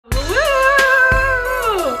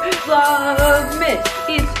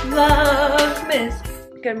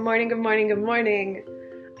Vlogmas. Good morning, good morning, good morning.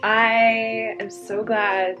 I am so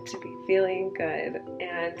glad to be feeling good,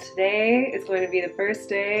 and today is going to be the first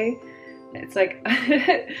day. It's like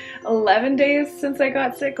 11 days since I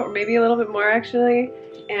got sick, or maybe a little bit more actually,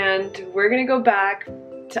 and we're gonna go back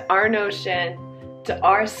to our notion, to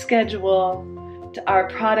our schedule, to our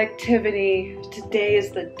productivity. Today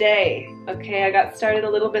is the day. Okay, I got started a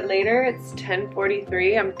little bit later. It's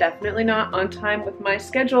 10:43. I'm definitely not on time with my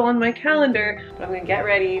schedule on my calendar, but I'm gonna get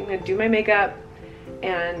ready. I'm gonna do my makeup,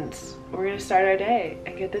 and we're gonna start our day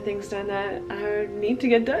and get the things done that I need to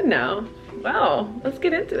get done now. Wow, let's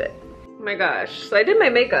get into it. Oh my gosh, so I did my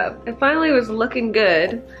makeup. It finally was looking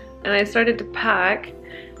good, and I started to pack,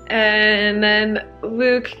 and then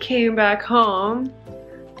Luke came back home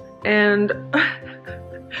and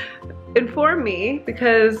informed me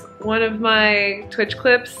because one of my Twitch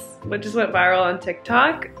clips, which just went viral on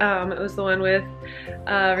TikTok, it was the one with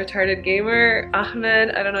retarded gamer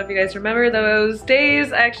Ahmed. I don't know if you guys remember those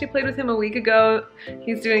days. I actually played with him a week ago.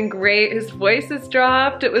 He's doing great. His voice has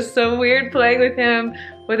dropped. It was so weird playing with him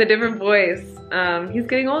with a different voice. He's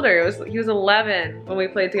getting older. He was 11 when we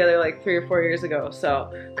played together like 3 or 4 years ago.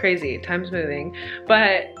 So crazy, time's moving.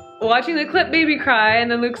 But watching the clip made me cry,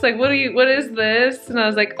 and then Luke's like, what is this? And I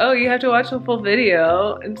was like, oh, you have to watch the full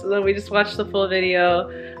video. And so then we just watched the full video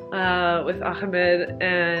with Ahmed,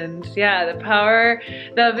 and yeah,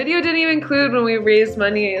 the video didn't even include when we raised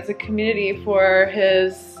money as a community for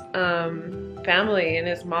his family and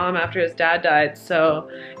his mom after his dad died. So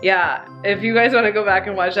yeah, if you guys want to go back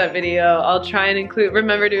and watch that video, I'll try and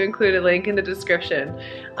remember to include a link in the description.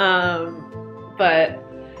 But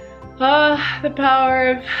the power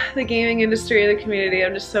of the gaming industry and the community.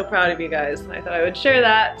 I'm just so proud of you guys. I thought I would share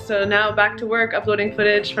that. So now back to work, uploading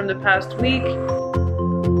footage from the past week.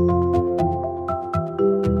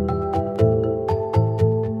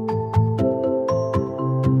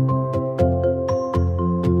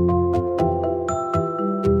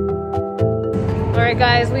 Alright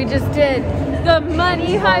guys, we just did the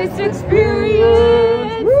Money Heist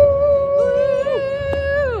experience!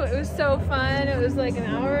 It was so fun. It was like an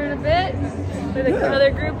hour and a bit with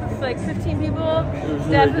another group of like 15 people.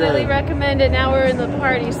 Definitely recommend it. Now we're in the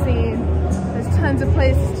party scene. There's tons of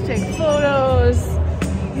places to take photos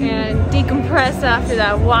and decompress after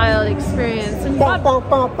that wild experience. And my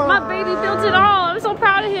baby built it all. I'm so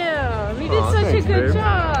proud of him. He did such a good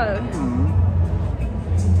job.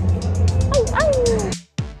 Oh, oh.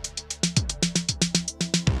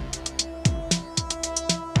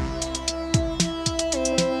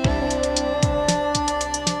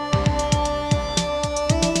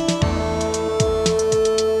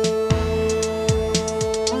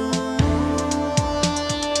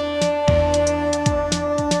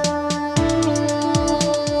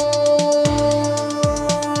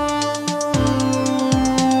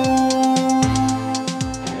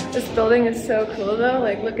 Building is so cool though,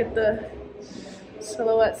 like look at the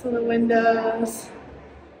silhouettes on the windows.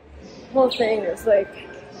 The whole thing is like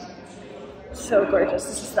so gorgeous.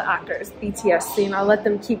 This is the actors BTS scene. I'll let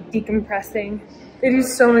them keep decompressing. They do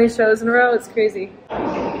so many shows in a row, it's crazy.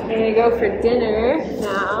 I'm gonna go for dinner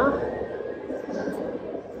now.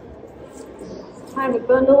 Time to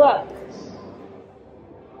bundle up.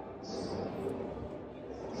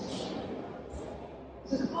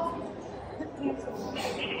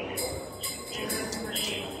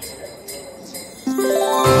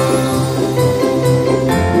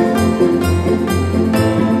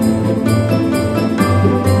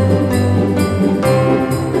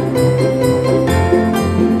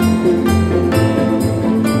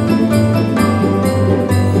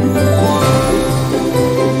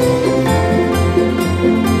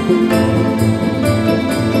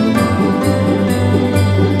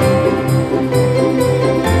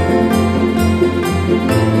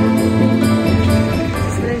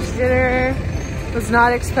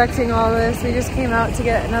 Not expecting all this. We just came out to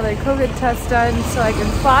get another COVID test done so I can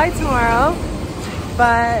fly tomorrow.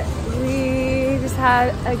 But we just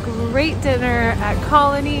had a great dinner at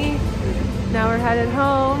Colony. Now we're headed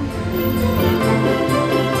home.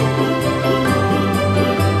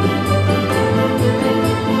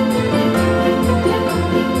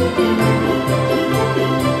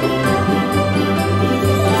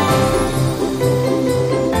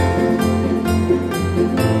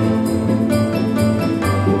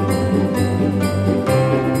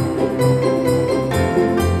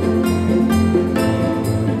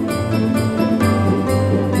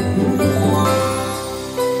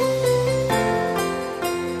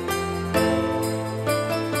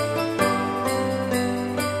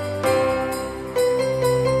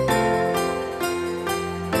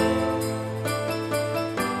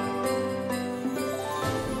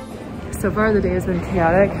 So far the day has been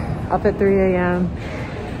chaotic. Up at 3 a.m.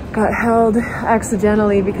 Got held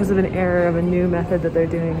accidentally because of an error of a new method that they're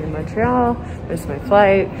doing in Montreal. Missed my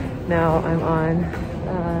flight. Now I'm on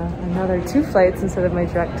another 2 flights instead of my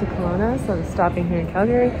direct to Kelowna. So I'm stopping here in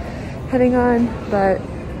Calgary, heading on. But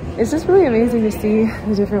it's just really amazing to see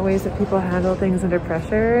the different ways that people handle things under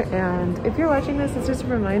pressure. And if you're watching this, it's just a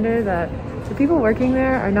reminder that the people working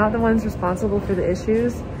there are not the ones responsible for the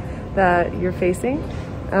issues that you're facing.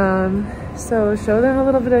 So show them a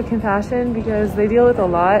little bit of compassion because they deal with a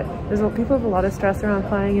lot. People have a lot of stress around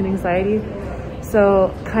flying and anxiety.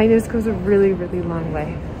 So kindness goes a really, really long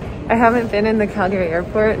way. I haven't been in the Calgary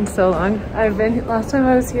airport in so long. Last time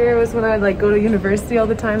I was here was when I would like go to university all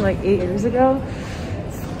the time, like 8 years ago.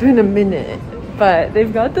 It's been a minute, but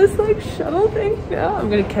they've got this like shuttle thing now. I'm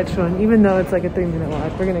gonna catch one, even though it's like a 3-minute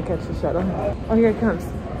walk. We're gonna catch the shuttle. Oh, here it comes.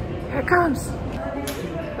 Here it comes.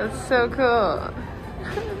 That's so cool.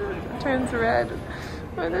 It turns red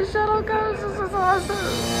when the shuttle goes. This is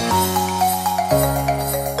awesome.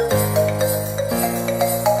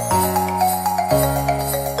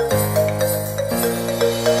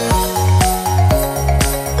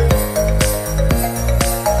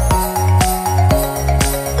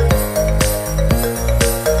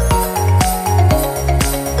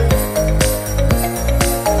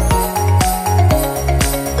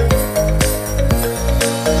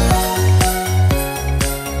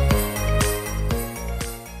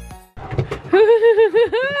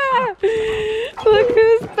 Look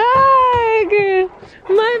who's back!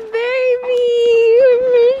 My baby! I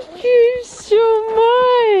miss you so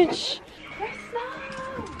much!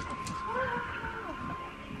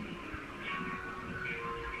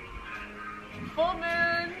 Full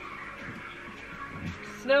moon!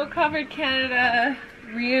 Snow-covered Canada,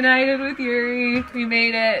 reunited with Yuri. We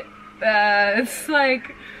made it. It's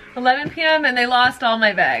like 11 p.m. and they lost all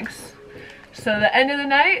my bags. So the end of the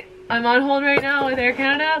night, I'm on hold right now with Air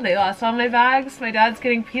Canada. They lost all my bags. My dad's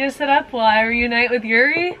getting Ptah set up while I reunite with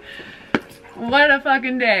Yuri. What a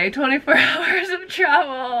fucking day. 24 hours of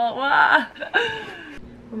travel. Wow.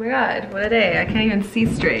 Oh my god, what a day. I can't even see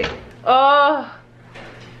straight. Oh,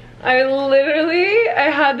 I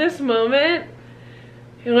had this moment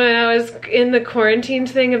when I was in the quarantine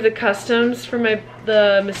thing of the customs for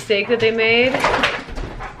the mistake that they made.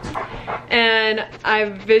 And I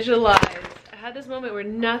visualized, I had this moment where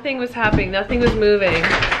nothing was happening, nothing was moving.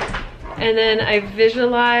 And then I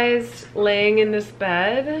visualized laying in this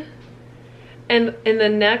bed. And in the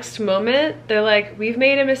next moment, they're like, we've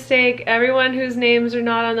made a mistake. Everyone whose names are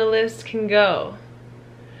not on the list can go.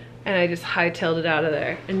 And I just hightailed it out of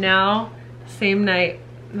there. And now, same night,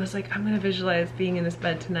 I was like, I'm gonna visualize being in this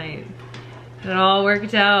bed tonight. And it all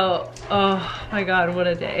worked out. Oh my god, what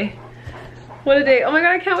a day. What a day. Oh my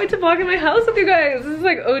god, I can't wait to vlog in my house with you guys. This is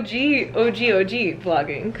like OG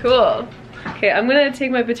vlogging. Cool. Okay, I'm gonna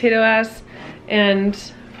take my potato ass and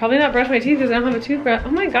probably not brush my teeth because I don't have a toothbrush.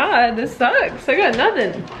 Oh my god, this sucks. I got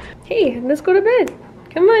nothing. Hey, let's go to bed.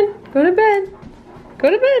 Come on, go to bed.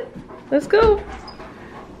 Go to bed. Let's go.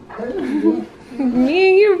 Me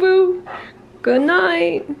and you, boo. Good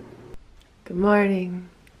night. Good morning.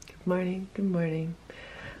 Good morning. Good morning.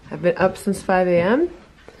 I've been up since 5 a.m.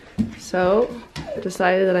 So I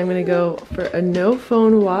decided that I'm gonna go for a no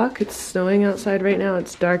phone walk. It's snowing outside right now.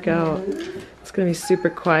 It's dark out. It's gonna be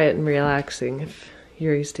super quiet and relaxing if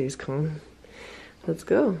Yuri stays calm. Let's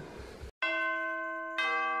go.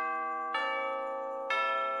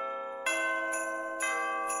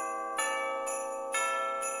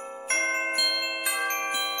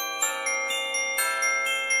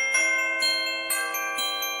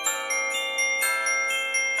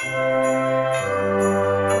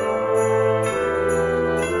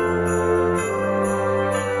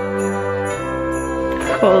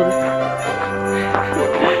 Cold.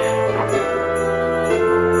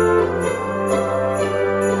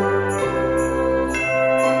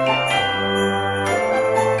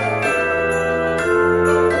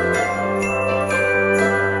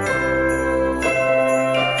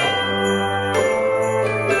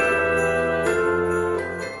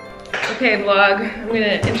 Okay, vlog. I'm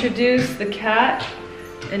gonna introduce the cat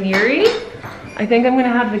and Yuri. I think I'm gonna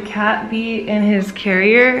have the cat be in his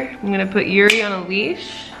carrier. I'm gonna put Yuri on a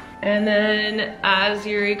leash. And then as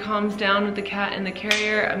Yuri calms down with the cat in the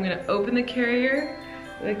carrier, I'm gonna open the carrier.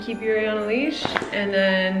 I'm gonna keep Yuri on a leash and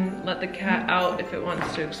then let the cat out if it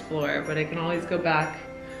wants to explore, but it can always go back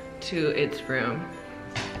to its room.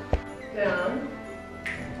 Down.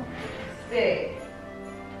 Stay.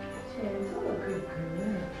 Gentle, good girl.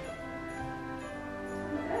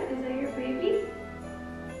 Is that your baby?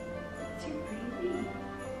 It's your baby.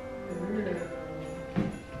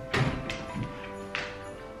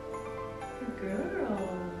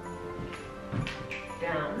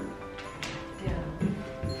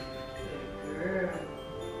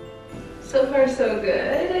 So far so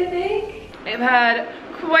good, I think. I've had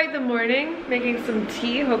quite the morning making some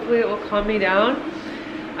tea. Hopefully it will calm me down.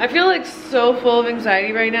 I feel like so full of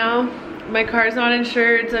anxiety right now. My car's not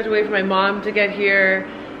insured, so I have to wait for my mom to get here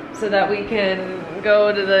so that we can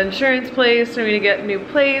go to the insurance place for me to get new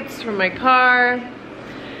plates for my car.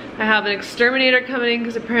 I have an exterminator coming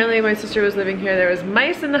because apparently my sister was living here. There was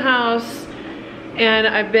mice in the house, and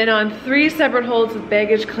I've been on 3 separate holds with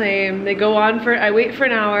baggage claim. They go on for, I wait for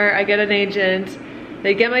an hour, I get an agent,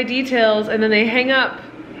 they get my details, and then they hang up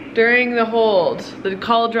during the hold. The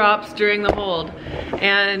call drops during the hold,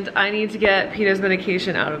 and I need to get Ptah's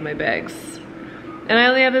medication out of my bags. And I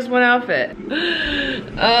only have this one outfit.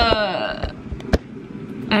 And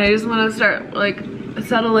I just want to start, like,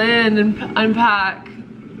 settle in and unpack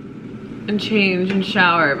and change and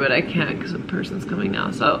shower, but I can't because the person's coming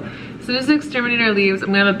now. So as soon as the exterminator leaves, I'm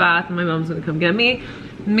gonna have a bath and my mom's gonna come get me.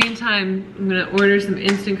 In the meantime, I'm gonna order some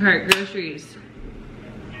Instacart groceries.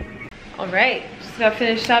 All right, just got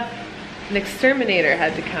finished up. An exterminator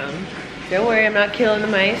had to come. Don't worry, I'm not killing the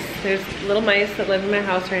mice. There's little mice that live in my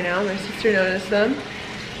house right now. My sister noticed them.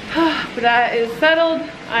 But that is settled.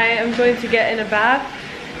 I am going to get in a bath.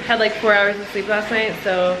 Had like 4 hours of sleep last night,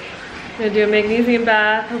 so I'm gonna do a magnesium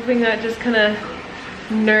bath, hoping that just kind of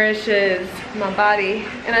nourishes my body.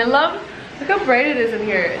 And I love, look how bright it is in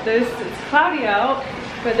here. It's cloudy out,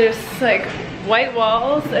 but there's like white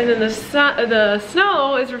walls, and then the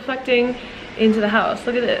snow is reflecting into the house.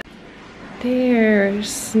 Look at this. There's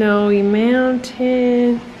snowy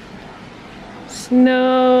mountain.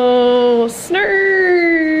 Snow,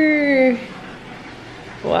 snur.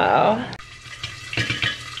 Wow.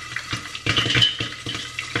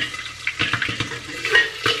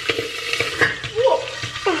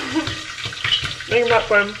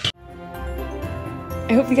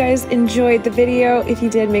 I hope you guys enjoyed the video. If you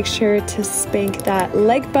did, make sure to spank that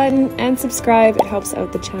like button and subscribe. It helps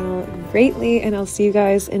out the channel greatly, and I'll see you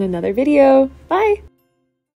guys in another video. Bye!